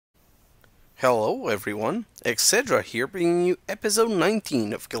Hello everyone, xHedra here bringing you episode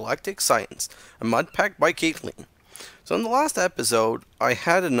 19 of Galactic Science, a mod pack by Caitlin. So in the last episode, I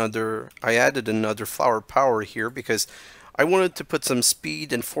added another flower power here because I wanted to put some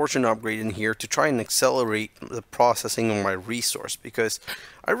speed and fortune upgrade in here to try and accelerate the processing of my resource because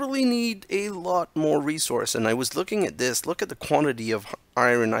I really need a lot more resource. And I was looking at this, look at the quantity of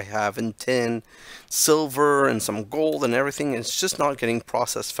iron I have and tin, silver and some gold and everything, and it's just not getting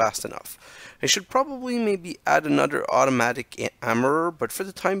processed fast enough. I should probably maybe add another automatic hammerer, but for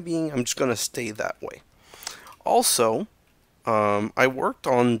the time being I'm just going to stay that way. Also, I worked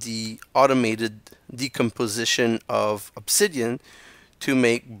on the automated decomposition of obsidian to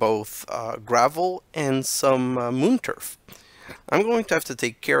make both gravel and some moon turf. I'm going to have to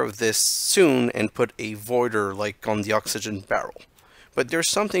take care of this soon and put a voider like on the oxygen barrel. But there's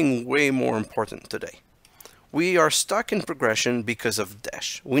something way more important today. We are stuck in progression because of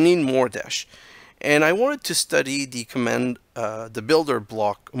Desh. We need more Desh. And I wanted to study the builder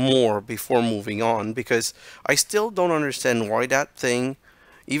block more before moving on because I still don't understand why that thing,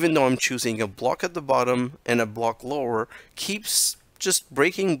 even though I'm choosing a block at the bottom and a block lower, keeps just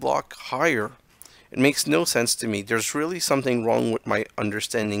breaking block higher. It makes no sense to me. There's really something wrong with my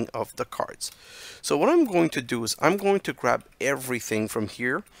understanding of the cards. So what I'm going to do is I'm going to grab everything from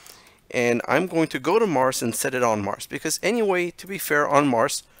here and I'm going to go to Mars and set it on Mars because anyway, to be fair, on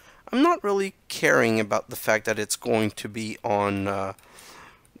Mars I'm not really caring about the fact that it's going to be on, that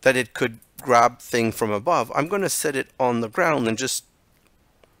it could grab thing from above. I'm going to set it on the ground and just,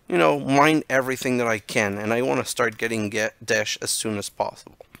 mine everything that I can. And I want to start getting Desh as soon as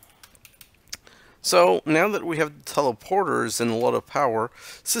possible. So now that we have teleporters and a lot of power,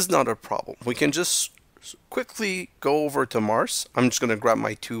 this is not a problem. We can just quickly go over to Mars. I'm just going to grab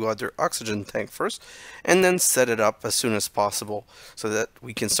my two other oxygen tank first and then set it up as soon as possible so that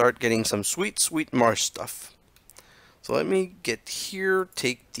we can start getting some sweet Mars stuff. So let me get here,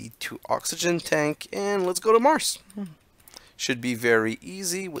 take the two oxygen tank, and let's go to Mars. Should be very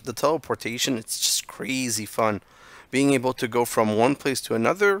easy with the teleportation. It's just crazy fun being able to go from one place to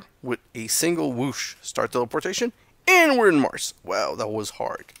another with a single whoosh. Start teleportation and we're in Mars. Wow, that was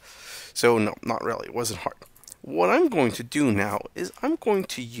hard. So no, not really, it wasn't hard. What I'm going to do now is I'm going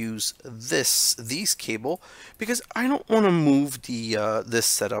to use these cable because I don't want to move the this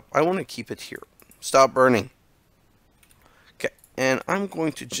setup. I want to keep it here. Stop burning. Okay, and I'm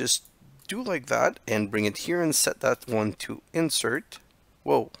going to just do like that and bring it here and set that one to insert.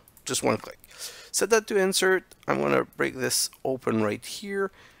 Whoa, just one click. Set that to insert. I'm going to break this open right here.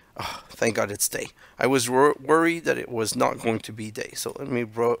 Oh, thank God it's day. I was worried that it was not going to be day. So let me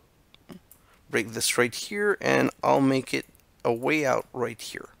break this right here and I'll make it a way out right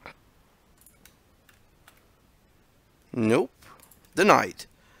here. Nope. Denied.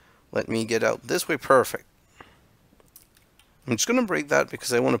 Let me get out this way. Perfect. I'm just going to break that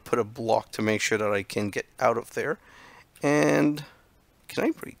because I want to put a block to make sure that I can get out of there. And can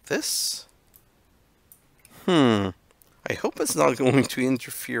I break this? I hope it's not going to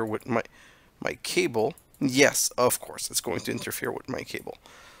interfere with my cable. Yes, of course, it's going to interfere with my cable.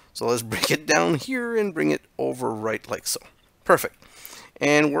 So let's break it down here and bring it over right like so. Perfect.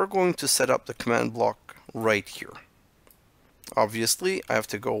 And we're going to set up the command block right here. Obviously, I have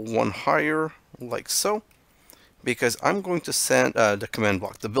to go one higher like so because I'm going to set the command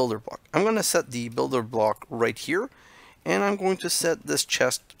block, the builder block. I'm going to set the builder block right here and I'm going to set this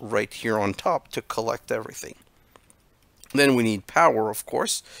chest right here on top to collect everything. Then we need power, of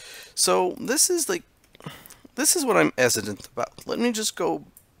course. So this is what I'm hesitant about. Let me just go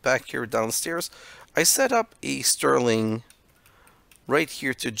back here downstairs. I set up a Sterling right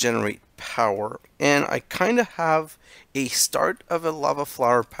here to generate power, and I kind of have a start of a lava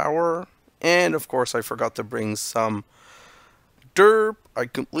flower power, and of course I forgot to bring some DERP. I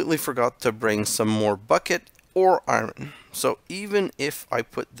completely forgot to bring some more bucket or iron. So even if I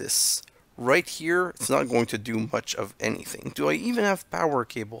put this right here, it's not going to do much of anything. Do I even have power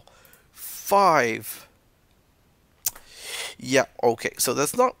cable? 5. Yeah, okay, so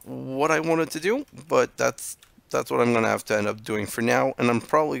that's not what I wanted to do, but that's what I'm going to have to end up doing for now, and I'm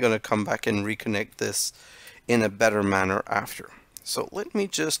probably going to come back and reconnect this in a better manner after. So let me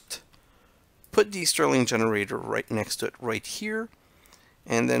just put the Sterling generator right next to it right here,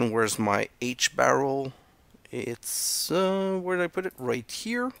 and then where's my H barrel? It's, where did I put it? Right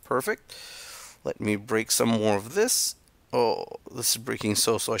here, perfect. Let me break some more of this. Oh, this is breaking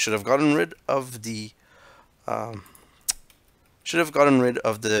so I should have gotten rid of the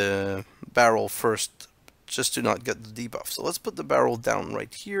barrel first just to not get the debuff. So let's put the barrel down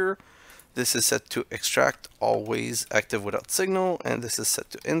right here. This is set to extract, always active without signal, and this is set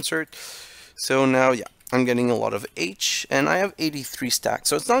to insert. So now, yeah, I'm getting a lot of H, and I have 83 stacks.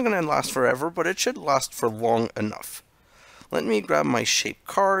 So it's not going to last forever, but it should last for long enough. Let me grab my shape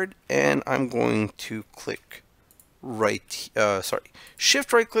card, and I'm going to click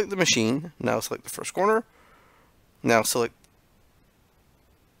shift right click the machine. Now select the first corner. Now select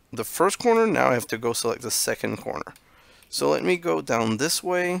the first corner. Now I have to go select the second corner. So let me go down this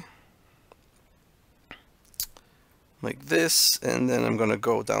way, like this, and then I'm going to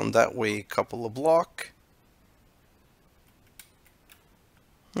go down that way a couple of blocks.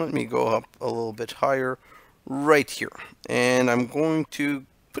 Let me go up a little bit higher right here, and I'm going to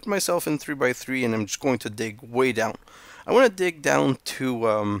put myself in 3x3, and I'm just going to dig way down. I want to dig down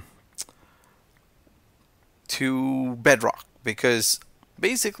to bedrock, because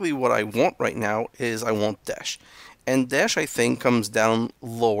basically what I want right now is I want Desh. And Desh, I think, comes down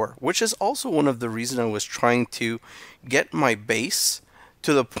lower, which is also one of the reasons I was trying to get my base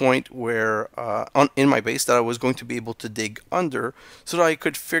to the point where in my base that I was going to be able to dig under, so that I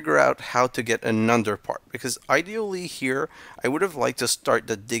could figure out how to get an under part. Because ideally here, I would have liked to start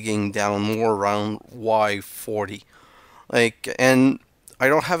the digging down more around Y40. And I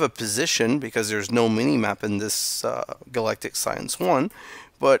don't have a position because there's no mini map in this Galactic Science 1,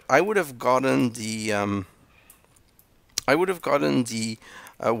 but I would have gotten the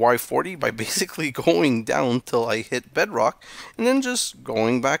Y40 by basically going down till I hit bedrock and then just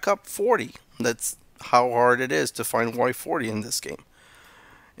going back up 40. That's how hard it is to find Y40 in this game.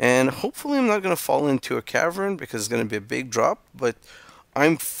 And hopefully I'm not going to fall into a cavern because it's going to be a big drop, but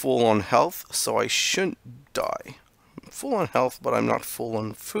I'm full on health, so I shouldn't die. I'm full on health, but I'm not full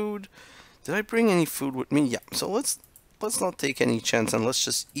on food. Did I bring any food with me? Yeah, so let's not take any chance, and let's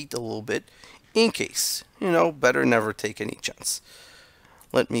just eat a little bit in case. You know, better never take any chance.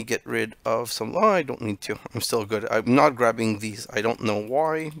 Let me get rid of some. Oh, I don't need to. I'm still good. I'm not grabbing these. I don't know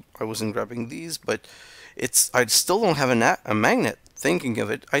why I wasn't grabbing these, but I still don't have a magnet. Thinking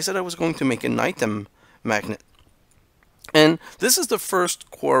of it, I said I was going to make an item magnet. And this is the first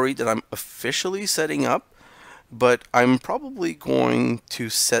quarry that I'm officially setting up, but I'm probably going to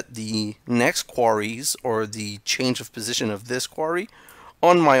set the next quarries or the change of position of this quarry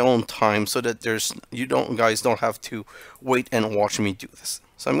on my own time, so that you guys don't have to wait and watch me do this.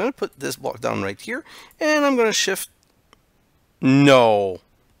 So I'm going to put this block down right here, and I'm going to shift. No.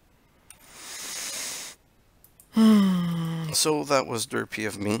 So that was derpy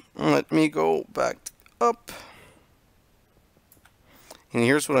of me. Let me go back up. And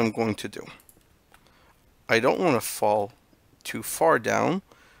here's what I'm going to do. I don't want to fall too far down,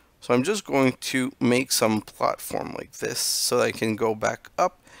 so I'm just going to make some platform like this so that I can go back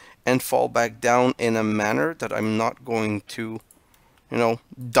up and fall back down in a manner that I'm not going to,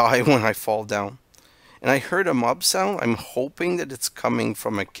 die when I fall down. And I heard a mob sound. I'm hoping that it's coming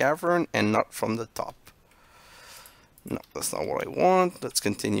from a cavern and not from the top. No, that's not what I want. Let's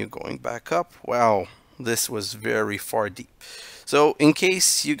continue going back up. Wow, this was very far deep. So in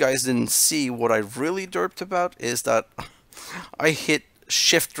case you guys didn't see, what I really derped about is that I hit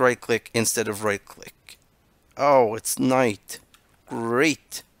shift right click instead of right click. Oh, it's night.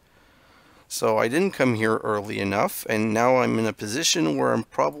 Great. So I didn't come here early enough, and now I'm in a position where I'm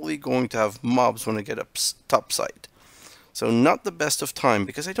probably going to have mobs when I get up topside. So not the best of time,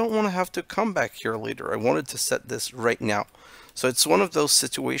 because I don't want to have to come back here later. I wanted to set this right now. So it's one of those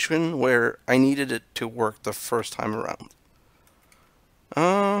situations where I needed it to work the first time around.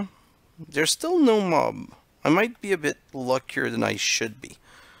 There's still no mob. I might be a bit luckier than I should be.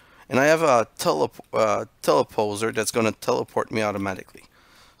 And I have a teleposer that's going to teleport me automatically.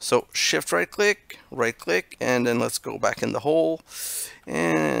 So shift right click, and then let's go back in the hole.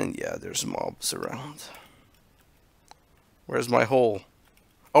 And yeah, there's mobs around. Where's my hole?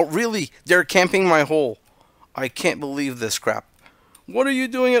 Oh, really? They're camping my hole. I can't believe this crap. What are you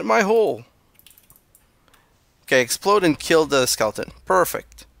doing at my hole? Okay, explode and kill the skeleton.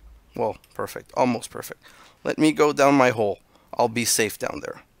 Perfect. Well, perfect. Almost perfect. Let me go down my hole. I'll be safe down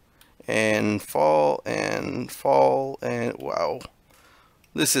there. And fall, and wow.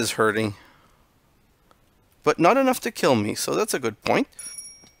 This is hurting. But not enough to kill me, so that's a good point.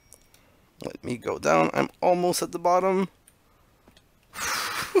 Let me go down. I'm almost at the bottom.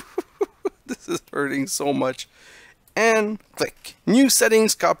 This is hurting so much. And click. New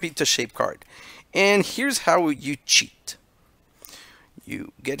settings, copy to shape card. And here's how you cheat.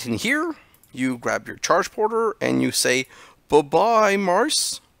 You get in here, you grab your charge porter, and you say, bye-bye,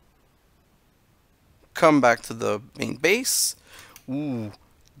 Mars. Come back to the main base. Ooh,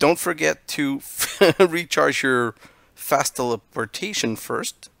 don't forget to recharge your fast teleportation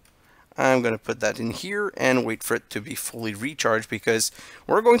first. I'm going to put that in here and wait for it to be fully recharged because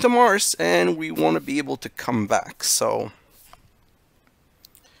we're going to Mars and we want to be able to come back. So,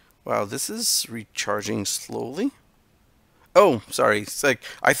 wow, this is recharging slowly. Oh, sorry. It's like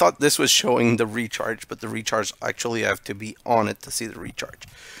I thought this was showing the recharge, but the recharge actually have to be on it to see the recharge.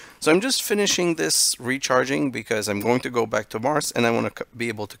 So I'm just finishing this recharging because I'm going to go back to Mars and I want to be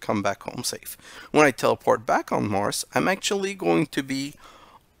able to come back home safe. When I teleport back on Mars, I'm actually going to be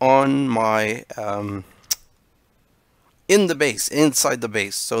on my in the base, inside the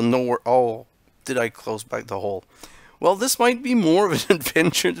base. So nowhere. Oh, did I close back the hole? Well, this might be more of an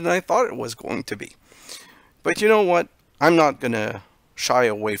adventure than I thought it was going to be. But you know what? I'm not gonna shy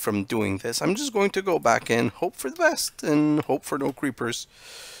away from doing this. I'm just going to go back and hope for the best and hope for no creepers.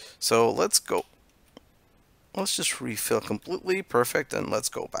 So let's go. Let's just refill completely. Perfect. And let's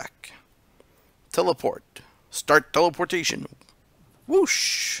go back. Teleport. Start teleportation.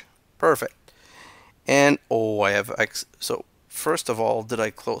 Whoosh. Perfect. And oh, I have X. So first of all, did I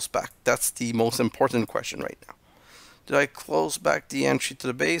close back? That's the most important question right now. Did I close back the entry to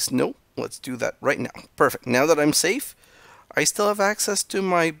the base? Nope. Let's do that right now. Perfect. Now that I'm safe, I still have access to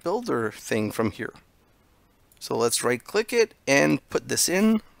my builder thing from here. So let's right click it and put this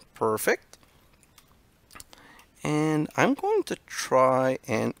in. Perfect. And I'm going to try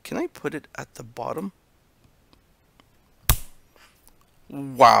and can I put it at the bottom?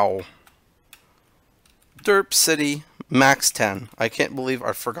 Wow. Derp City max 10. I can't believe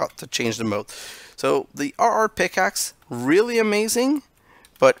I forgot to change the mode. So the RR pickaxe, really amazing,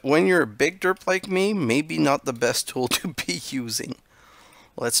 but when you're a big derp like me, maybe not the best tool to be using.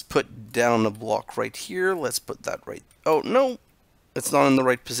 Let's put down a block right here. Let's put that right. Oh no, it's not in the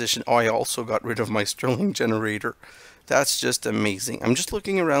right position. Oh, I also got rid of my Stirling generator. That's just amazing. I'm just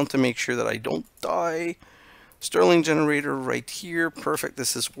looking around to make sure that I don't die. Stirling generator right here. Perfect.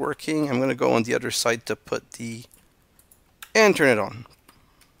 This is working. I'm going to go on the other side to put the... and turn it on.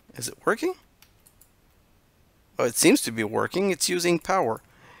 Is it working? Oh, it seems to be working. It's using power.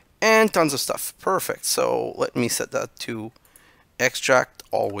 And tons of stuff. Perfect. So let me set that to extract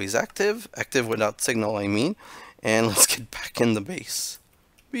always active. Active without signal, I mean. And let's get back in the base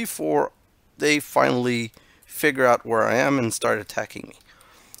before they finally figure out where I am and start attacking me.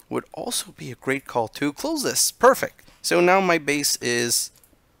 Would also be a great call to close this. Perfect. So now my base is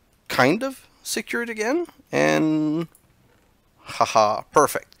kind of secured again. And haha,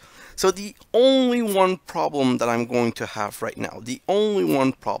 perfect. So the only one problem that I'm going to have right now, the only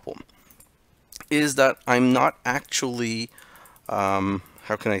one problem is that I'm not actually, how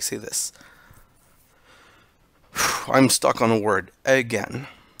can I say this? I'm stuck on a word again.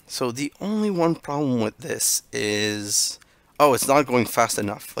 So the only one problem with this is, oh, it's not going fast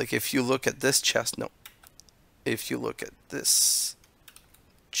enough. Like if you look at this chest, no. If you look at this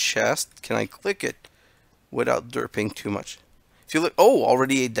chest, can I click it without derping too much? If you look, oh,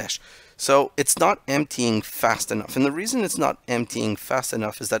 already a dash. So it's not emptying fast enough. And the reason it's not emptying fast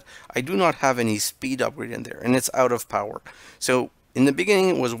enough is that I do not have any speed upgrade in there and it's out of power. So in the beginning,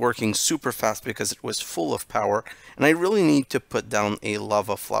 it was working super fast because it was full of power, and I really need to put down a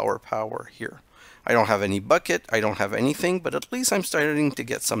lava flower power here. I don't have any bucket, I don't have anything, but at least I'm starting to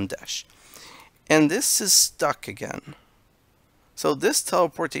get some dash. And this is stuck again. So this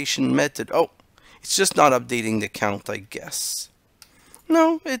teleportation method, oh, it's just not updating the count, I guess.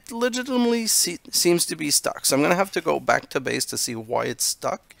 No, it legitimately seems to be stuck. So I'm going to have to go back to base to see why it's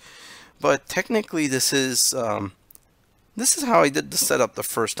stuck. But technically, this is how I did the setup the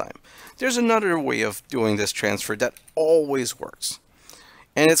first time. There's another way of doing this transfer that always works.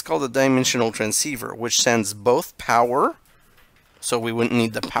 And it's called a dimensional transceiver, which sends both power, so we wouldn't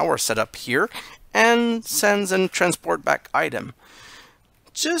need the power setup here, and sends and transport back item.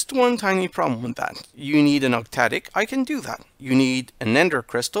 Just one tiny problem with that. You need an octatic, I can do that. You need an ender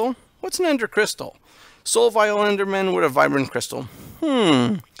crystal. What's an ender crystal? Soul Vial Enderman with a vibrant crystal.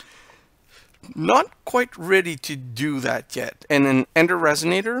 Not quite ready to do that yet. And an ender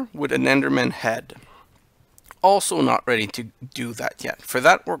resonator with an enderman head. Also not ready to do that yet. For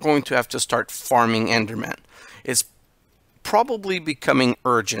that, we're going to have to start farming enderman. It's probably becoming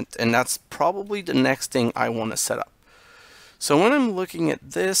urgent, and that's probably the next thing I want to set up. So when I'm looking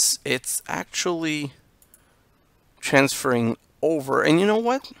at this, it's actually transferring over. And you know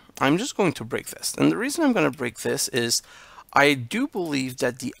what? I'm just going to break this. And the reason I'm going to break this is I do believe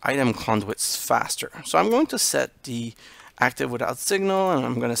that the item conduit's faster. So I'm going to set the active without signal, and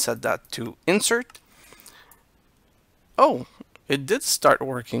I'm going to set that to insert. Oh, it did start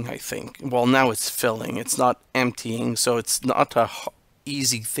working, I think. Well, now it's filling. It's not emptying, so it's not a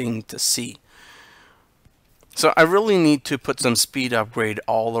easy thing to see. So I really need to put some speed upgrade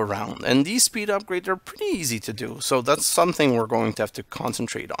all around. And these speed upgrades are pretty easy to do. So that's something we're going to have to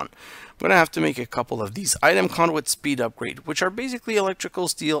concentrate on. I'm going to have to make a couple of these item conduit speed upgrade, which are basically electrical,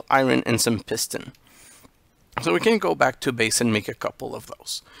 steel, iron, and some piston. So we can go back to base and make a couple of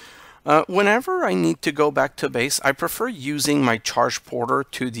those. Whenever I need to go back to base, I prefer using my charge porter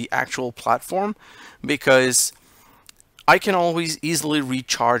to the actual platform because I can always easily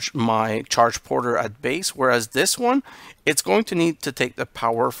recharge my charge porter at base, whereas this one, it's going to need to take the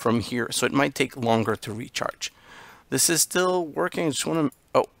power from here, so it might take longer to recharge. This is still working. I just want to...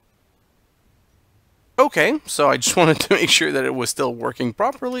 Oh. Okay, so I just wanted to make sure that it was still working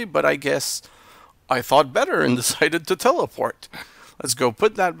properly, but I guess I thought better and decided to teleport. Let's go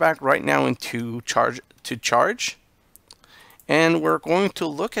put that back right now into charge. And we're going to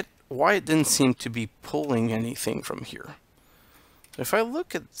look at why it didn't seem to be pulling anything from here. If I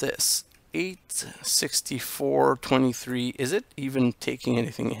look at this, 864.23, is it even taking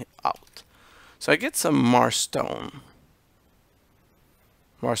anything out? So I get some Mars stone.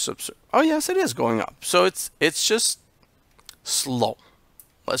 Oh yes, it is going up. So it's just slow.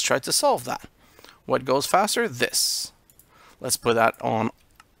 Let's try to solve that. What goes faster? This. Let's put that on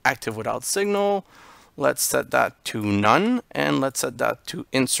active without signal. Let's set that to none, and let's set that to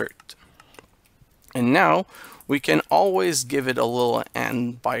insert. And now we can always give it a little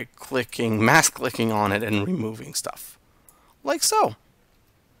end by mass clicking on it and removing stuff. Like so.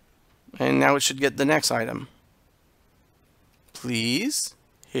 And now it should get the next item. Please.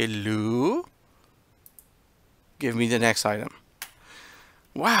 Hello. Give me the next item.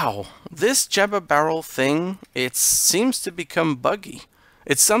 Wow, this Jebba barrel thing, it seems to become buggy.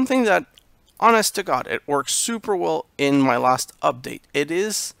 It's something that, honest to God, it works super well in my last update. It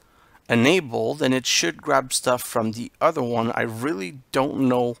is enabled and it should grab stuff from the other one. I really don't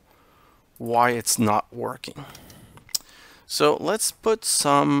know why it's not working. So let's put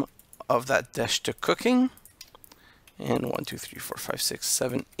some of that Desh to cooking. And 1, 2, 3, 4, 5, 6,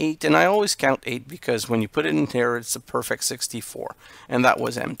 7, 8. And I always count 8 because when you put it in here, it's a perfect 64. And that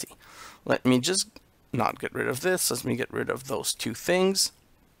was empty. Let me just not get rid of this. Let me get rid of those two things.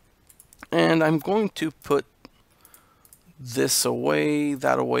 And I'm going to put this away,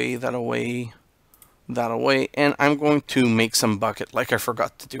 that away, that away, that away. And I'm going to make some bucket like I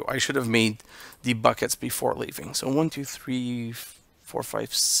forgot to do. I should have made the buckets before leaving. So 1, 2, 3, 4,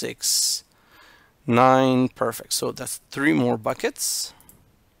 5, 6... 9, perfect. So that's 3 more buckets,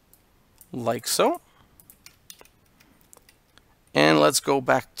 like so. And let's go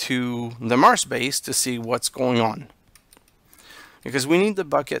back to the Mars base to see what's going on. Because we need the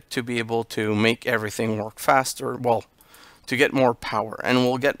bucket to be able to make everything work faster, well, to get more power. And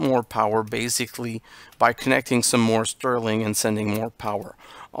we'll get more power basically by connecting some more sterling and sending more power.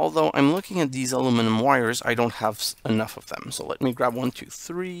 Although I'm looking at these aluminum wires, I don't have enough of them. So let me grab 1, 2,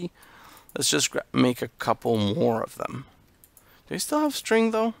 3. Let's just make a couple more of them. Do I still have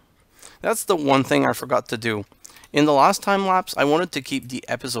string though? That's the one thing I forgot to do. In the last time lapse, I wanted to keep the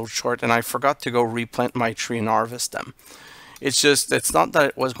episode short and I forgot to go replant my tree and harvest them. It's not that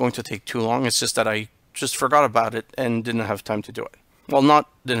it was going to take too long, it's just that I just forgot about it and didn't have time to do it. Well, not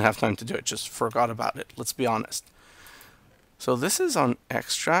didn't have time to do it, just forgot about it, let's be honest. So this is on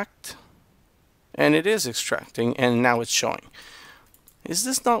extract, and it is extracting, and now it's showing. Is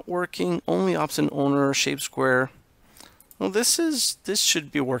this not working? Only option owner, shape square. Well, this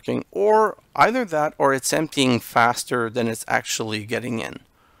should be working, or either that or it's emptying faster than it's actually getting in.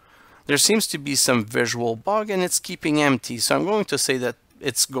 There seems to be some visual bug and it's keeping empty, so I'm going to say that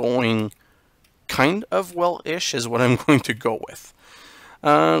it's going kind of well-ish is what I'm going to go with.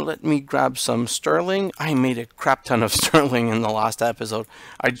 Let me grab some sterling. I made a crap ton of sterling in the last episode.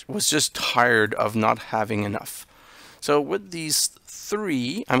 I was just tired of not having enough. So with these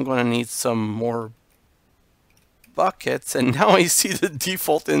 3, I'm going to need some more buckets, and now I see the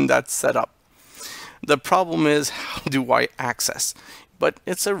default in that setup. The problem is, how do I access? But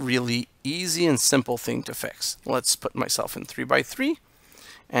it's a really easy and simple thing to fix. Let's put myself in 3x3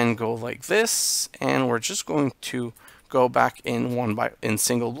 and go like this, and we're just going to go back in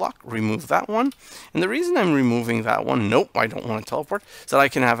single block, remove that one. And the reason I'm removing that one, nope, I don't want to teleport, is that I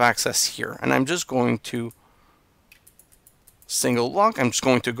can have access here. And I'm just going to single block, I'm just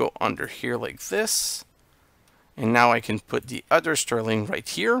going to go under here like this. And now I can put the other sterling right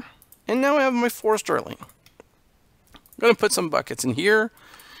here. And now I have my 4 sterling. I'm going to put some buckets in here,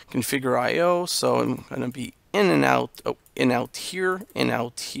 configure IO, so I'm going to be in and out, oh, in out here, in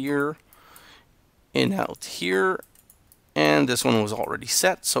out here, in out here, and this one was already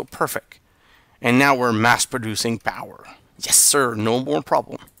set, so perfect. And now we're mass producing power. Yes sir, no more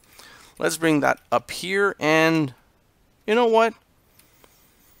problem. Let's bring that up here, and you know what?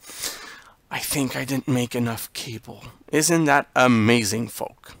 I think I didn't make enough cable. Isn't that amazing,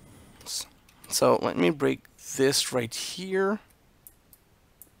 folks? So let me break this right here.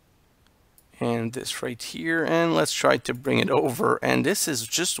 And this right here, and let's try to bring it over. And this is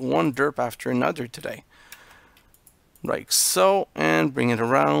just one derp after another today. Like so, and bring it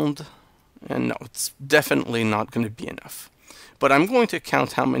around. And no, it's definitely not going to be enough. But I'm going to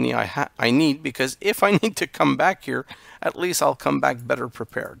count how many I need, because if I need to come back here, at least I'll come back better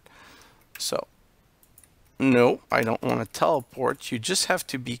prepared. So, no, I don't want to teleport. You just have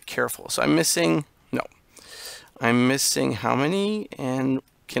to be careful. So I'm missing, no. I'm missing how many, and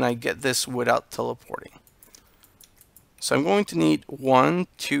can I get this without teleporting? So I'm going to need 1,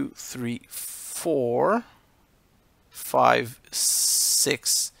 2, 3, 4, 5,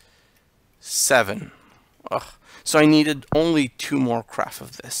 6, 7. Ugh. So I needed only 2 more craft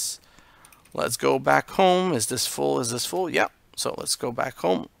of this. Let's go back home. Is this full? Is this full? Yeah. So let's go back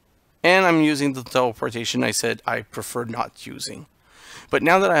home. And I'm using the teleportation I said I prefer not using. But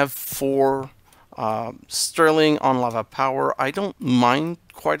now that I have 4 sterling on lava power, I don't mind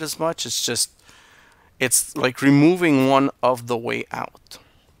quite as much. It's just, it's like removing one of the way out.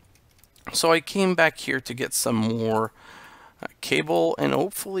 So I came back here to get some more cable, and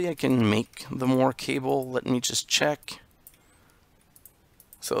hopefully I can make the more cable. Let me just check.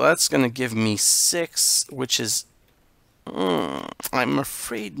 So that's going to give me 6, which is, I'm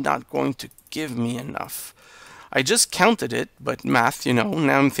afraid not going to give me enough. I just counted it, but math, you know,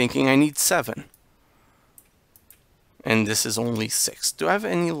 now I'm thinking I need 7. And this is only 6. Do I have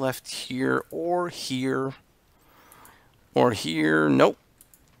any left here, or here, or here? Nope.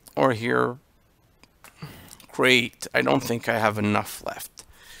 Or here. Great. I don't think I have enough left.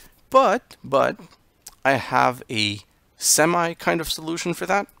 But I have a semi kind of solution for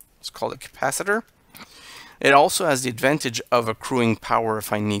that. It's called a capacitor. It also has the advantage of accruing power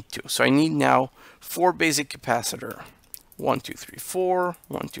if I need to. So I need now 4 basic capacitor. 1, 2, 3, 4.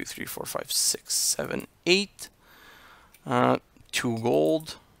 1, 2, 3, 4, 5, 6, 7, 8. 2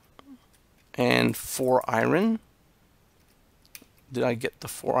 gold and 4 iron. Did I get the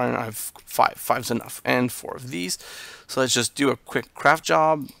 4 iron? I have 5. 5's enough. And 4 of these. So let's just do a quick craft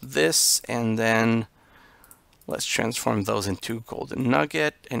job. This, and then let's transform those into golden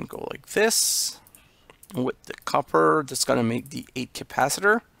nugget and go like this. With the copper, that's going to make the 8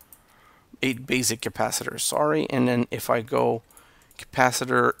 capacitor. 8 basic capacitors, sorry. And then if I go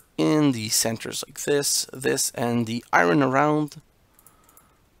capacitor in the centers like this, and the iron around.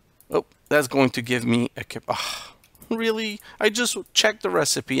 Oh, that's going to give me a cap. Oh, really? I just checked the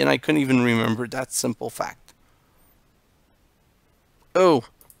recipe and I couldn't even remember that simple fact. Oh,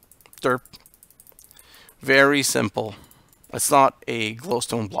 derp. Very simple. It's not a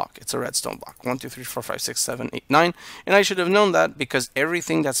glowstone block, it's a redstone block. 1, 2, 3, 4, 5, 6, 7, 8, 9. And I should have known that because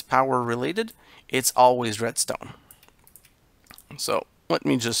everything that's power related, it's always redstone. So let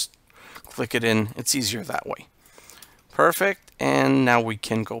me just click it in. It's easier that way. Perfect. And now we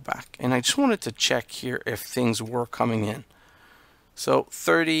can go back. And I just wanted to check here if things were coming in. So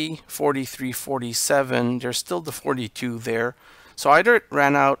 30, 43, 47. There's still the 42 there. So either it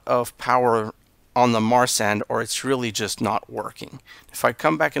ran out of power on the Marsand or it's really just not working. If I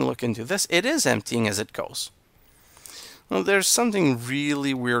come back and look into this, it is emptying as it goes. Well, there's something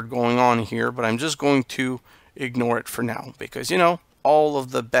really weird going on here, but I'm just going to ignore it for now because, you know, all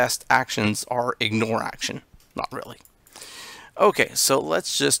of the best actions are ignore action. Not really. Okay, so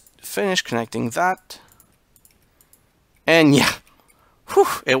let's just finish connecting that. And yeah, whew,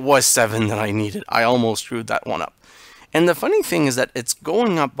 it was 7 that I needed. I almost screwed that one up. And the funny thing is that it's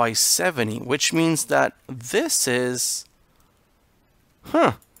going up by 70, which means that this is,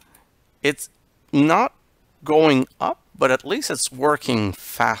 it's not going up, but at least it's working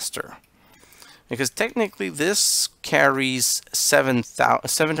faster. Because technically this carries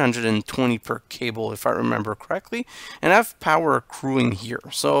 720 per cable, if I remember correctly, and I have power accruing here.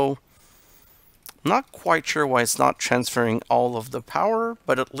 So I'm not quite sure why it's not transferring all of the power,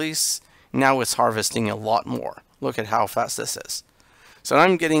 but at least now it's harvesting a lot more. Look at how fast this is. So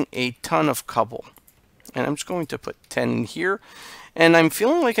I'm getting a ton of cobble. And I'm just going to put 10 in here. And I'm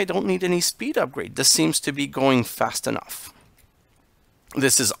feeling like I don't need any speed upgrade. This seems to be going fast enough.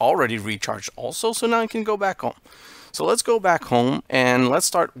 This is already recharged also, so now I can go back home. So let's go back home and let's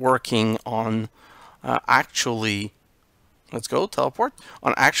start working on let's go teleport,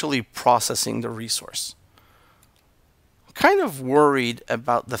 on actually processing the resource. Kind of worried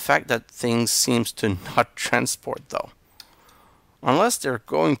about the fact that things seems to not transport though. Unless they're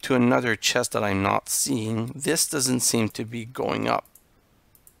going to another chest that I'm not seeing, this doesn't seem to be going up.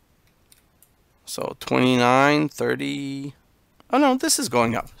 So 29, 30. Oh no, this is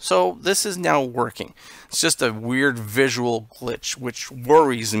going up. So this is now working. It's just a weird visual glitch, which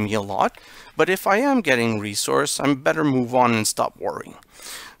worries me a lot. But if I am getting resource, I'm better move on and stop worrying.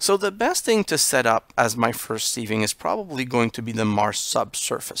 So the best thing to set up as my first sieving is probably going to be the Mars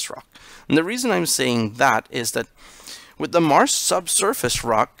subsurface rock. And the reason I'm saying that is that with the Mars subsurface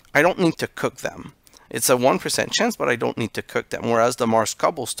rock, I don't need to cook them. It's a 1% chance, but I don't need to cook them. Whereas the Mars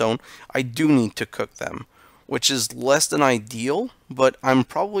cobblestone, I do need to cook them, which is less than ideal, but I'm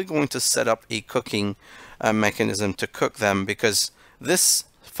probably going to set up a cooking mechanism to cook them, because this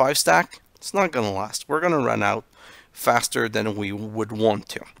 5 stack, it's not going to last. We're going to run out faster than we would want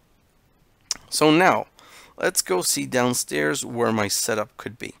to. So now, let's go see downstairs where my setup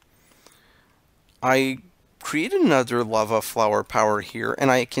could be. I created another lava flower power here, and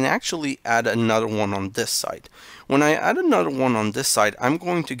I can actually add another one on this side. When I add another one on this side, I'm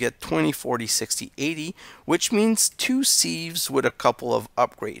going to get 20, 40, 60, 80, which means 2 sieves with a couple of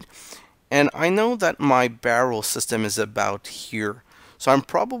upgrade. And I know that my barrel system is about here, so I'm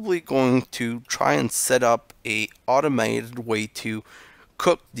probably going to try and set up a automated way to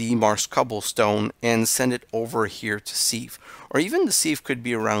cook the Mars cobblestone and send it over here to sieve. Or even the sieve could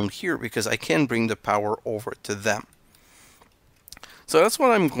be around here, because I can bring the power over to them. So that's what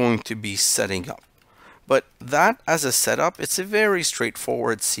I'm going to be setting up. But that as a setup, it's a very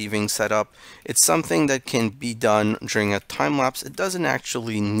straightforward sieving setup. It's something that can be done during a time lapse. It doesn't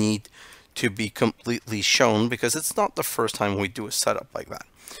actually need to be completely shown, because it's not the first time we do a setup like that.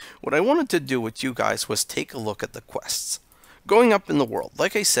 What I wanted to do with you guys was take a look at the quests. Going up in the world.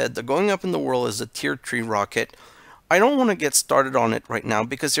 Like I said, the going up in the world is a tier 3 rocket. I don't want to get started on it right now,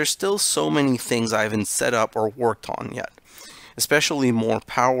 because there's still so many things I haven't set up or worked on yet. Especially more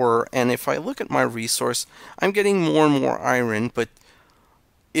power, and if I look at my resource, I'm getting more and more iron, but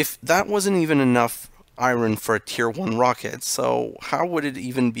if that wasn't even enough iron for a tier 1 rocket, so how would it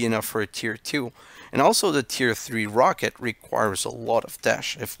even be enough for a tier 2? And also the tier 3 rocket requires a lot of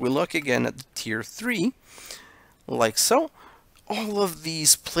dash. If we look again at the tier 3, like so, all of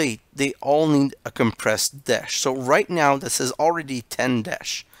these plate, they all need a compressed dash. So right now this is already 10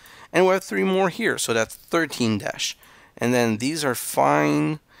 dash, and we have 3 more here, so that's 13 dash. And then these are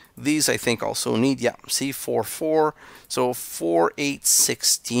fine. These I think also need, yeah, see, 4, 4. So 4, 8,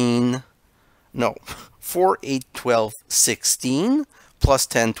 16. No, 4, 8, 12, 16. Plus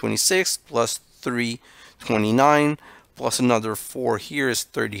 10, 26. Plus 3, 29. Plus another 4 here is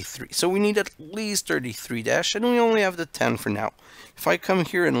 33. So we need at least 33 dash, and we only have the 10 for now. If I come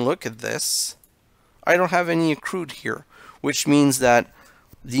here and look at this, I don't have any accrued here, which means that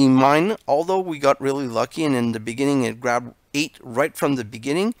the mine, although we got really lucky and in the beginning it grabbed 8 right from the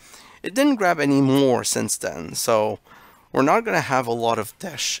beginning, it didn't grab any more since then. So we're not going to have a lot of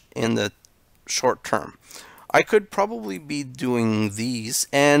dash in the short term. I could probably be doing these,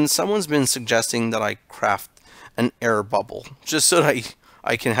 and someone's been suggesting that I craft an air bubble, just so that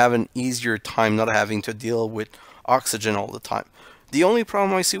I can have an easier time not having to deal with oxygen all the time. The only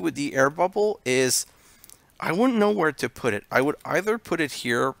problem I see with the air bubble is I wouldn't know where to put it. I would either put it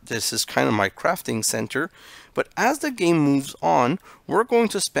here, this is kind of my crafting center, but as the game moves on, we're going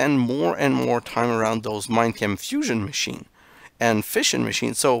to spend more and more time around those Minecam fusion machine and fission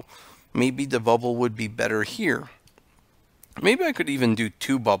machine, so maybe the bubble would be better here. Maybe I could even do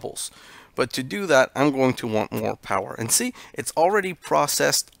 2 bubbles, but to do that I'm going to want more power. And see, it's already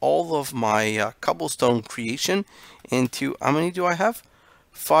processed all of my cobblestone creation into, how many do I have?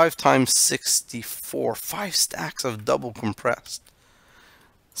 5 times 64, 5 stacks of double compressed.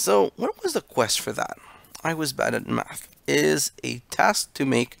 So what was the quest for that? I was bad at math. Is a task to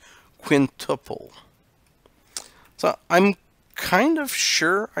make quintuple. So I'm kind of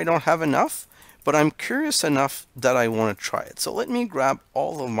sure I don't have enough, but I'm curious enough that I want to try it. So let me grab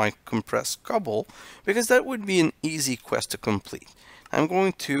all of my compressed cobble, because that would be an easy quest to complete. I'm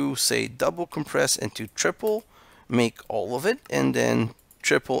going to say double compress into triple, make all of it, and then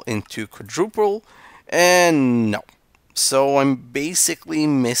triple into quadruple, and no. So I'm basically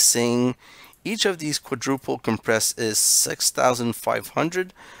missing, each of these quadruple compress is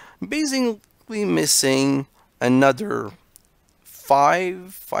 6,500. Basically missing another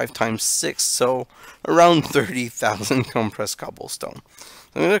 5 times 6, so around 30,000 compressed cobblestone.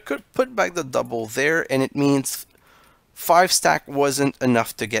 So I'm going to put back the double there, and it means 5 stack wasn't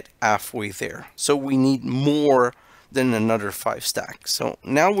enough to get halfway there. So we need more than another 5 stack. So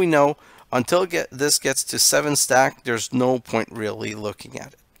now we know until this gets to 7 stack, there's no point really looking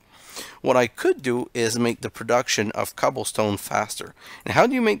at it. What I could do is make the production of cobblestone faster. And how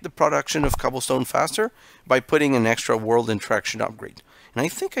do you make the production of cobblestone faster? By putting an extra world interaction upgrade. And I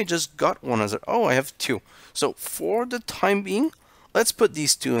think I just got one as a, oh, I have two. So for the time being, let's put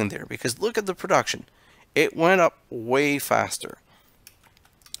these two in there, because look at the production. It went up way faster.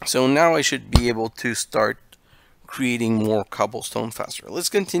 So now I should be able to start creating more cobblestone faster. Let's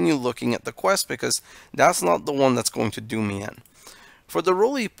continue looking at the quest, because that's not the one that's going to do me in. For the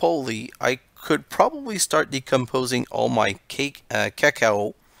roly-poly, I could probably start decomposing all my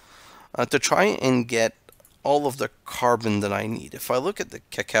cacao to try and get all of the carbon that I need. If I look at the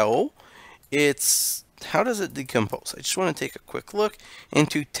cacao, it's, how does it decompose? I just want to take a quick look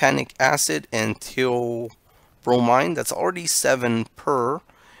into tannic acid and theobromine. That's already 7 per,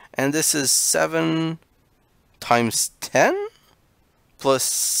 and this is 7 times 10 plus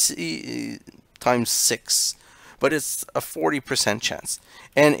C times 6, but it's a 40% chance.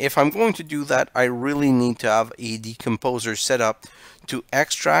 And if I'm going to do that, I really need to have a decomposer set up to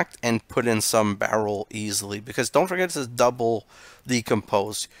extract and put in some barrel easily, because don't forget it's a double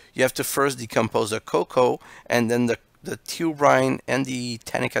decompose. You have to first decompose the cocoa and then the theobrine and the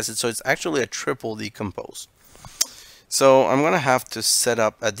tannic acid, so it's actually a triple decompose. So I'm gonna have to set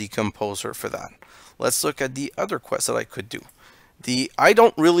up a decomposer for that. Let's look at the other quest that I could do. I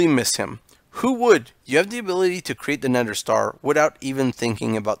don't really miss him. Who would? You have the ability to create the nether star without even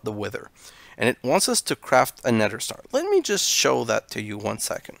thinking about the wither. And it wants us to craft a nether star. Let me just show that to you 1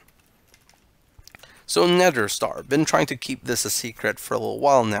 second. So nether star, been trying to keep this a secret for a little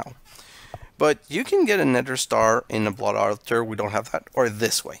while now. But you can get a nether star in a blood altar, we don't have that, or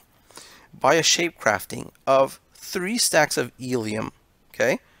this way. By a shape crafting of 3 stacks of helium,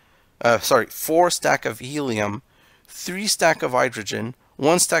 okay? 4 stack of helium, 3 stack of hydrogen,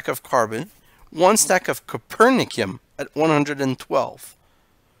 1 stack of carbon, 1 stack of copernicium at 112,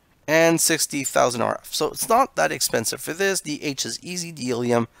 and 60,000 RF. So it's not that expensive for this. The H is easy, the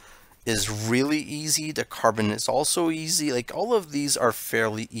helium is really easy, the carbon is also easy. Like, all of these are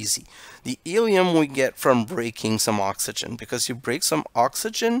fairly easy. The helium we get from breaking some oxygen, because you break some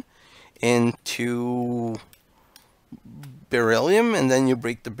oxygen into beryllium, and then you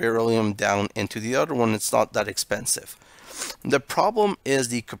break the beryllium down into the other one. It's not that expensive. The problem is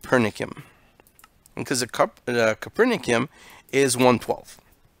the copernicium, because the copernicium is 112.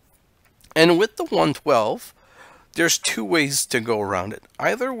 And with the 112, there's 2 ways to go around it.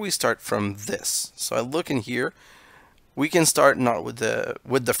 Either we start from this. So I look in here, we can start not with the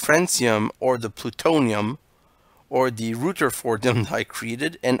francium or the plutonium or the rutherfordium that I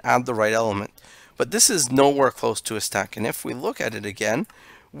created and add the right element. But this is nowhere close to a stack. And if we look at it again,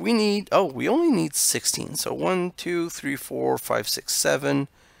 we need, we only need 16. So 1, 2, 3, 4, 5, 6, 7.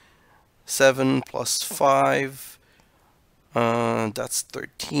 7 plus 5. That's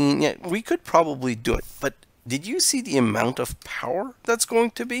 13. Yeah, we could probably do it. But did you see the amount of power that's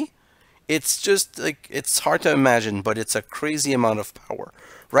going to be? It's just like, it's hard to imagine, but it's a crazy amount of power.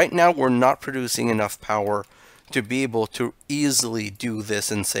 Right now, we're not producing enough power to be able to easily do this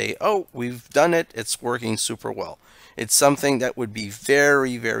and say, oh, we've done it, it's working super well. It's something that would be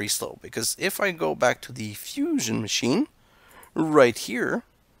very, very slow, because if I go back to the fusion machine right here,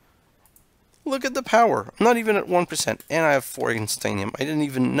 look at the power. I'm not even at 1%, and I have 4 instanium. I didn't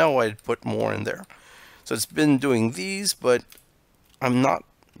even know I'd put more in there. So it's been doing these, but I'm not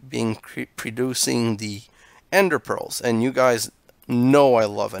producing the ender pearls, and you guys know I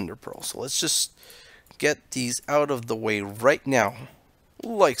love ender pearls. So let's just get these out of the way right now,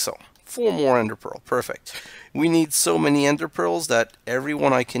 like so. 4 more ender pearl, perfect. We need so many ender pearls that every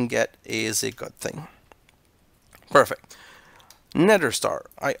one I can get is a good thing. Perfect. Nether star.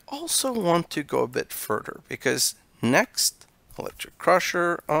 I also want to go a bit further, because next, electric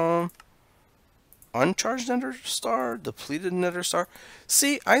crusher, uncharged nether star, depleted nether star.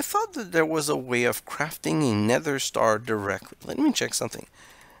 See, I thought that there was a way of crafting a nether star directly. Let me check something.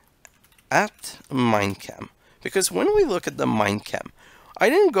 At Minecam, because when we look at the Minecam, I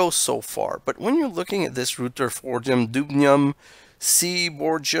didn't go so far, but when you're looking at this rutherfordium, dubnium,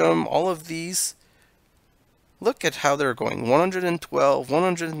 seaborgium, all of these, look at how they're going. 112,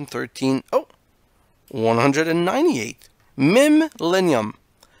 113, 198. Millennium.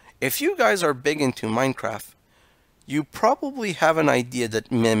 If you guys are big into Minecraft, you probably have an idea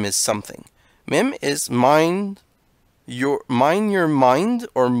that MIM is something. MIM is mine your mind,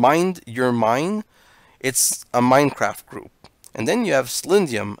 or mind your mine. It's a Minecraft group. And then you have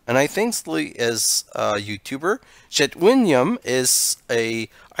Slindium, and I think Sly is a YouTuber. Chetwinium is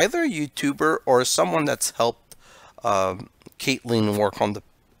either a YouTuber or someone that's helped Caitlin work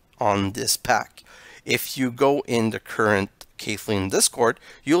on this pack. If you go in the current Caitlin Discord,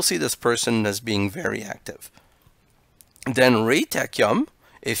 you'll see this person as being very active. Then Raytakium,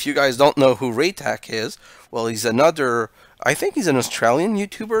 if you guys don't know who Raytak is, well, he's another I think he's an Australian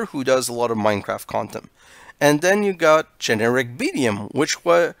YouTuber who does a lot of Minecraft content. And then you got Generic Medium,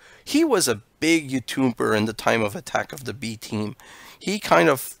 he was a big YouTuber in the time of Attack of the B Team. He kind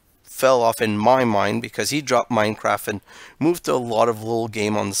of fell off in my mind because he dropped Minecraft and moved to a lot of little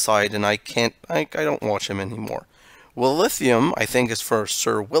game on the side, and I don't watch him anymore. Well, Lithium, I think, is for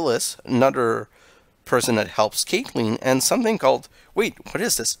Sir Willis, another person that helps Caitlin, and something called, wait, what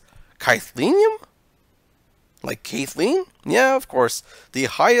is this? Kythenium? Like Caitlin? Yeah, of course. The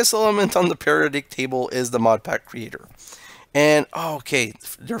highest element on the periodic table is the mod pack creator. And, oh, okay,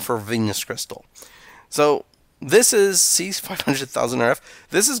 they're for Venus Crystal. So, this is C500,000 RF.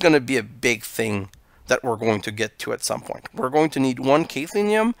 This is going to be a big thing that we're going to get to at some point. We're going to need one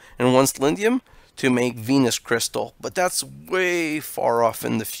Cathenium and one Slindium to make Venus Crystal, but that's way far off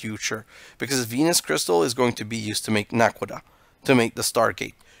in the future because Venus Crystal is going to be used to make Naquadah, to make the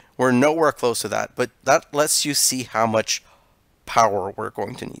Stargate. We're nowhere close to that, but that lets you see how much power we're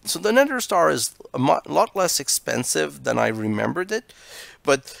going to need. So the Nether Star is a lot less expensive than I remembered it,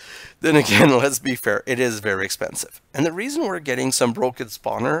 but then again, let's be fair, it is very expensive. And the reason we're getting some broken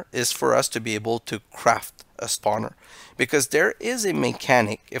spawner is for us to be able to craft a spawner, because there is a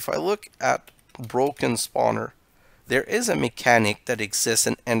mechanic. If I look at broken spawner, there is a mechanic that exists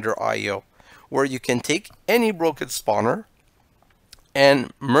in Ender IO where you can take any broken spawner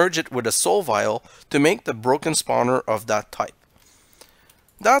and merge it with a soul vial to make the broken spawner of that type.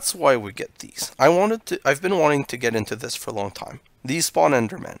 That's why we get these. I've been wanting to get into this for a long time. These spawn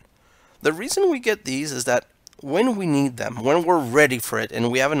Endermen. The reason we get these is that when we need them, when we're ready for it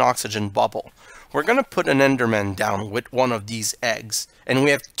and we have an oxygen bubble, we're going to put an Enderman down with one of these eggs, and we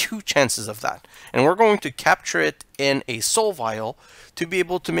have 2 chances of that. And we're going to capture it in a soul vial to be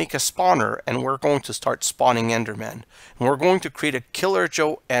able to make a spawner, and we're going to start spawning Endermen. And we're going to create a Killer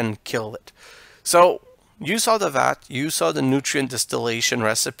Joe and kill it. So, you saw the vat, you saw the nutrient distillation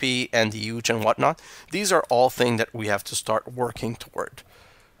recipe and the huge and whatnot. These are all things that we have to start working toward.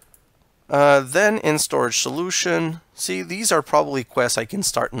 Then in storage solution, see, these are probably quests I can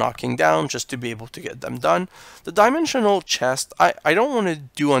start knocking down just to be able to get them done. The dimensional chest, I don't want to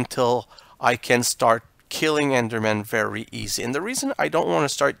do until I can start killing Endermen very easy. And the reason I don't want to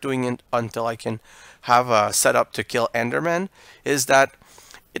start doing it until I can have a setup to kill Endermen is that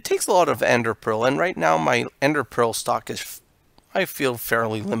it takes a lot of Ender Pearl, and right now my Ender Pearl stock is, I feel,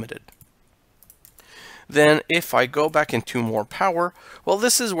 fairly limited. Then if I go back into more power, well,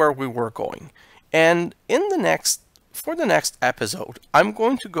 this is where we were going. And for the next episode, I'm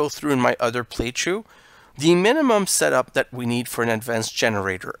going to go through in my other playthrough the minimum setup that we need for an advanced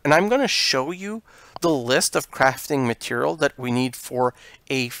generator. And I'm going to show you the list of crafting material that we need for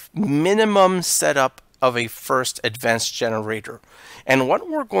a minimum setup of a first advanced generator. And what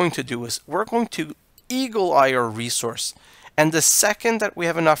we're going to do is we're going to eagle eye our resource. And the second that we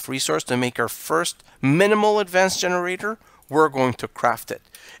have enough resource to make our first minimal advanced generator, we're going to craft it.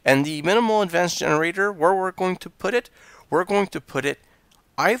 And the minimal advanced generator, where we're going to put it, we're going to put it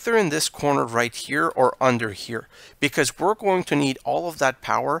either in this corner right here or under here, because we're going to need all of that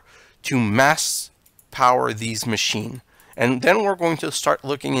power to mass power these machines. And then we're going to start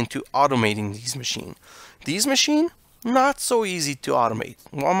looking into automating these machines. These machines, not so easy to automate.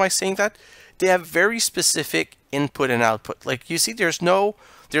 Why am I saying that? They have very specific input and output. Like you see, there's no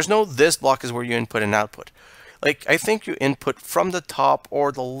this block is where you input and output. Like I think you input from the top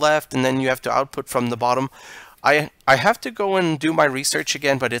or the left, and then you have to output from the bottom. I have to go and do my research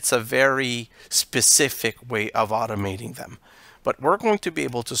again, but it's a very specific way of automating them. But we're going to be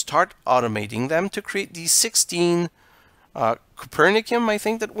able to start automating them to create these 16 Copernicum, I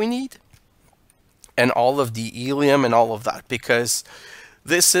think, that we need, and all of the helium and all of that, because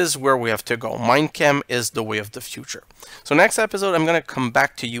this is where we have to go. Minechem is the way of the future. So next episode, I'm going to come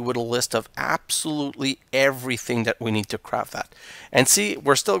back to you with a list of absolutely everything that we need to craft that. And see,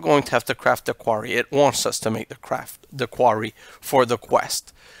 we're still going to have to craft the quarry. It wants us to make the quarry for the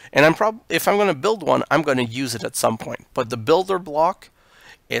quest. And if I'm going to build one, I'm going to use it at some point. But the builder block,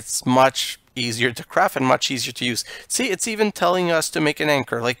 it's much easier to craft and much easier to use. See, it's even telling us to make an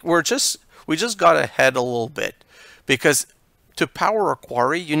anchor. Like we just got ahead a little bit, because to power a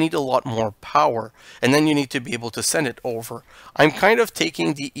quarry, you need a lot more power, and then you need to be able to send it over. I'm kind of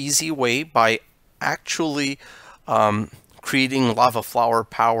taking the easy way by actually creating lava flower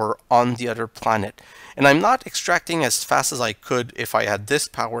power on the other planet. And I'm not extracting as fast as I could if I had this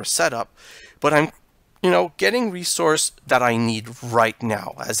power set up, but I'm getting resource that I need right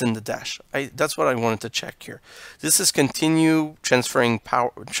now, as in the Desh. That's what I wanted to check here. This is continue transferring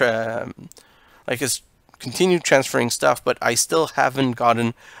power, continue transferring stuff, but I still haven't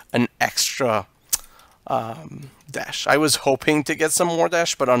gotten an extra Desh. I was hoping to get some more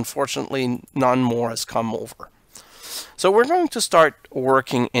Desh, but unfortunately none more has come over. So we're going to start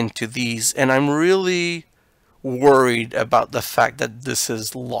working into these, and I'm really worried about the fact that this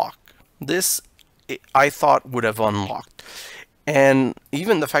is locked. This I thought would have unlocked. And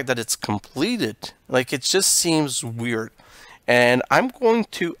even the fact that it's completed, like, it just seems weird. And I'm going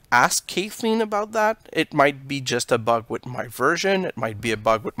to ask Kathleen about that. It might be just a bug with my version, it might be a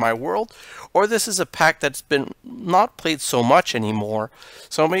bug with my world, or this is a pack that's been not played so much anymore,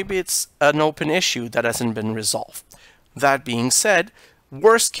 so maybe it's an open issue that hasn't been resolved. That being said,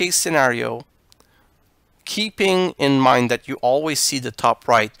 worst case scenario, keeping in mind that you always see the top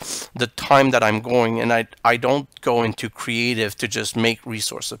right, the time that I'm going, and I don't go into creative to just make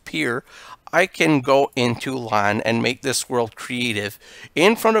resource appear. I can go into LAN and make this world creative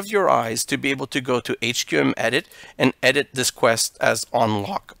in front of your eyes to be able to go to HQM edit and edit this quest as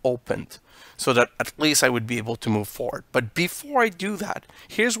unlock opened, so that at least I would be able to move forward. But before I do that,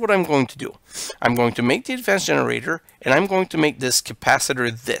 here's what I'm going to do. I'm going to make the advanced generator, and I'm going to make this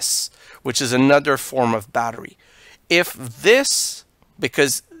capacitor this, which is another form of battery. If this,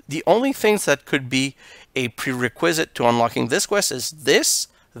 because the only things that could be a prerequisite to unlocking this quest is this,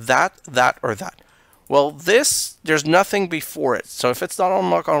 that, or that. Well, this, there's nothing before it. So if it's not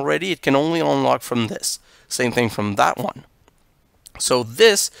unlocked already, it can only unlock from this. Same thing from that one. So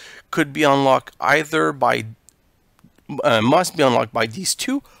this could be unlocked either by, must be unlocked by these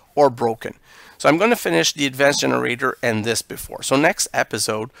two or broken. So I'm going to finish the advanced generator and this before. So next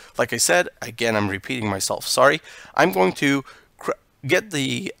episode, like I said, again, I'm repeating myself, sorry. I'm going to get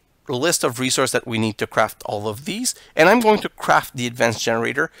the list of resources that we need to craft all of these, and I'm going to craft the advanced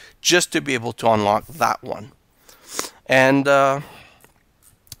generator just to be able to unlock that one. And then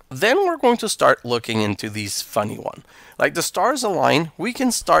we're going to start looking into these funny ones. Like the stars align, we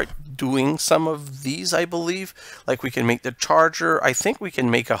can start doing some of these, I believe. Like we can make the charger. I think we can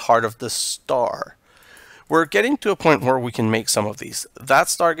make a heart of the star. We're getting to a point where we can make some of these. That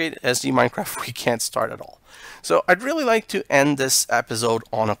Stargate SD Minecraft we can't start at all. So I'd really like to end this episode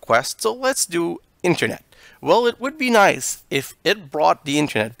on a quest. So let's do internet. Well, it would be nice if it brought the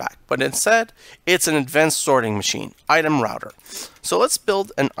internet back, but instead it's an advanced sorting machine, item router. So let's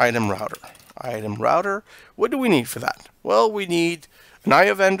build an item router. Item router, what do we need for that? Well, we need an eye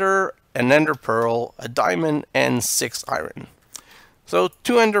of ender, an ender pearl, a diamond, and 6 iron. So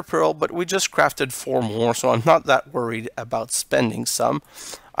 2 ender pearl, but we just crafted 4 more, so I'm not that worried about spending some.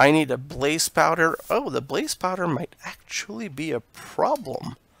 I need a blaze powder. Oh, the blaze powder might actually be a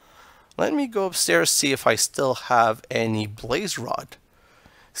problem. Let me go upstairs, see if I still have any blaze rod.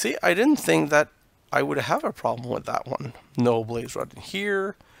 See, I didn't think that I would have a problem with that one. No blaze rod in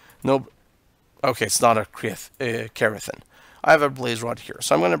here. No. Okay, it's not a Carathin. I have a blaze rod here.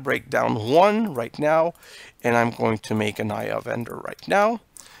 So I'm going to break down 1 right now, and I'm going to make an eye of ender right now.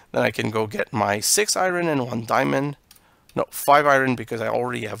 Then I can go get my 6 iron and 1 diamond. No, 5 iron because I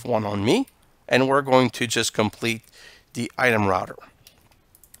already have 1 on me. And we're going to just complete the item router.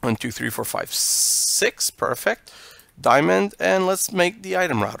 1, 2, 3, 4, 5, 6. Perfect. Diamond, and let's make the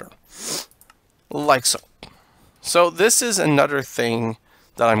item router. Like so. So this is another thing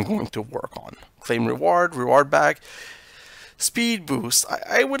that I'm going to work on. Claim reward, reward bag. Speed boost.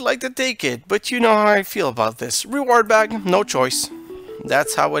 I would like to take it, but you know how I feel about this. Reward bag, no choice.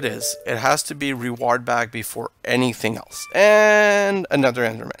 That's how it is. It has to be reward bag before anything else. And another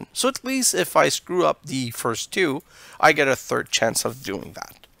Enderman. So at least if I screw up the first 2, I get a 3rd chance of doing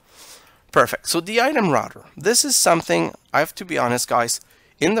that. Perfect. So the item router. This is something, I have to be honest, guys,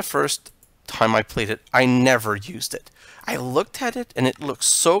 in the first time I played it, I never used it. I looked at it and it looked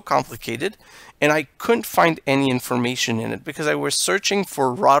so complicated, and I couldn't find any information in it because I was searching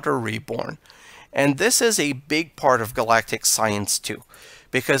for Router Reborn. And this is a big part of Galactic Science too,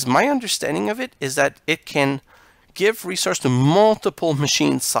 because my understanding of it is that it can give resource to multiple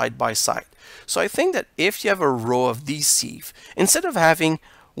machines side by side. So I think that if you have a row of these sieve, instead of having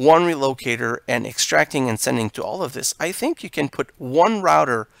one relocator and extracting and sending to all of this, I think you can put one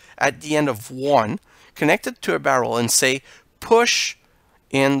router at the end of one, connect it to a barrel and say push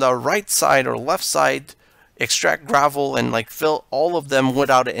in the right side or left side, extract gravel, and like fill all of them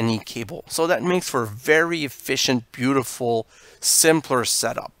without any cable. So that makes for a very efficient, beautiful, simpler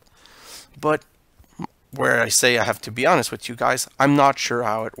setup. But where I say I have to be honest with you guys, I'm not sure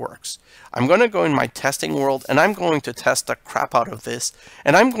how it works. I'm going to go in my testing world and I'm going to test the crap out of this,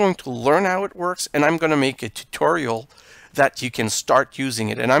 and I'm going to learn how it works, and I'm going to make a tutorial that you can start using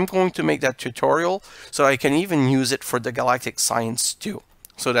it. And I'm going to make that tutorial so I can even use it for the Galactic Science too.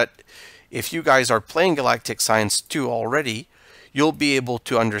 So that if you guys are playing Galactic Science 2 already, you'll be able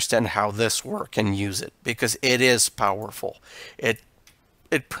to understand how this works and use it, because it is powerful. It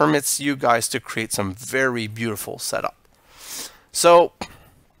permits you guys to create some very beautiful setup. So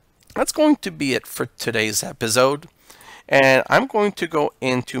that's going to be it for today's episode. And I'm going to go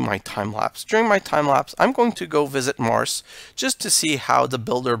into my time lapse. During my time lapse, I'm going to go visit Mars just to see how the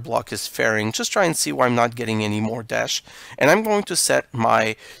builder block is faring. Just try and see why I'm not getting any more Desh. And I'm going to set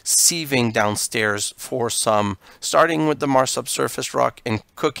my sieving downstairs for some, starting with the Mars subsurface rock and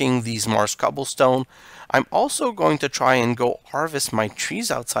cooking these Mars cobblestone. I'm also going to try and go harvest my trees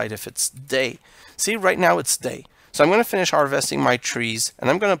outside if it's day. See, right now it's day. So I'm going to finish harvesting my trees, and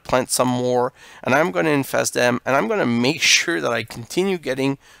I'm going to plant some more, and I'm going to infest them, and I'm going to make sure that I continue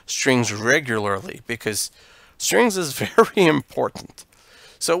getting strings regularly, because strings is very important.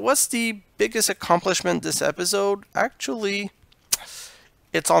 So what's the biggest accomplishment this episode? Actually,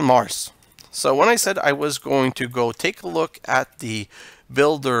 it's on Mars. So when I said I was going to go take a look at the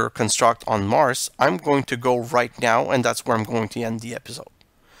builder construct on Mars, I'm going to go right now, and that's where I'm going to end the episode.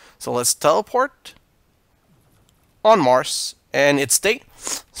 So let's teleport on Mars, and it's day,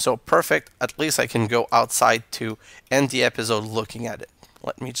 so perfect. At least I can go outside to end the episode looking at it.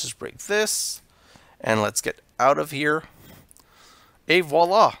 Let me just break this, and let's get out of here. Et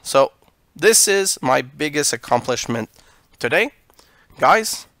voila! So this is my biggest accomplishment today.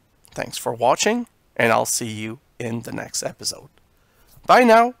 Guys, thanks for watching, and I'll see you in the next episode. Bye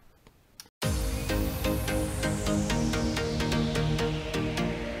now!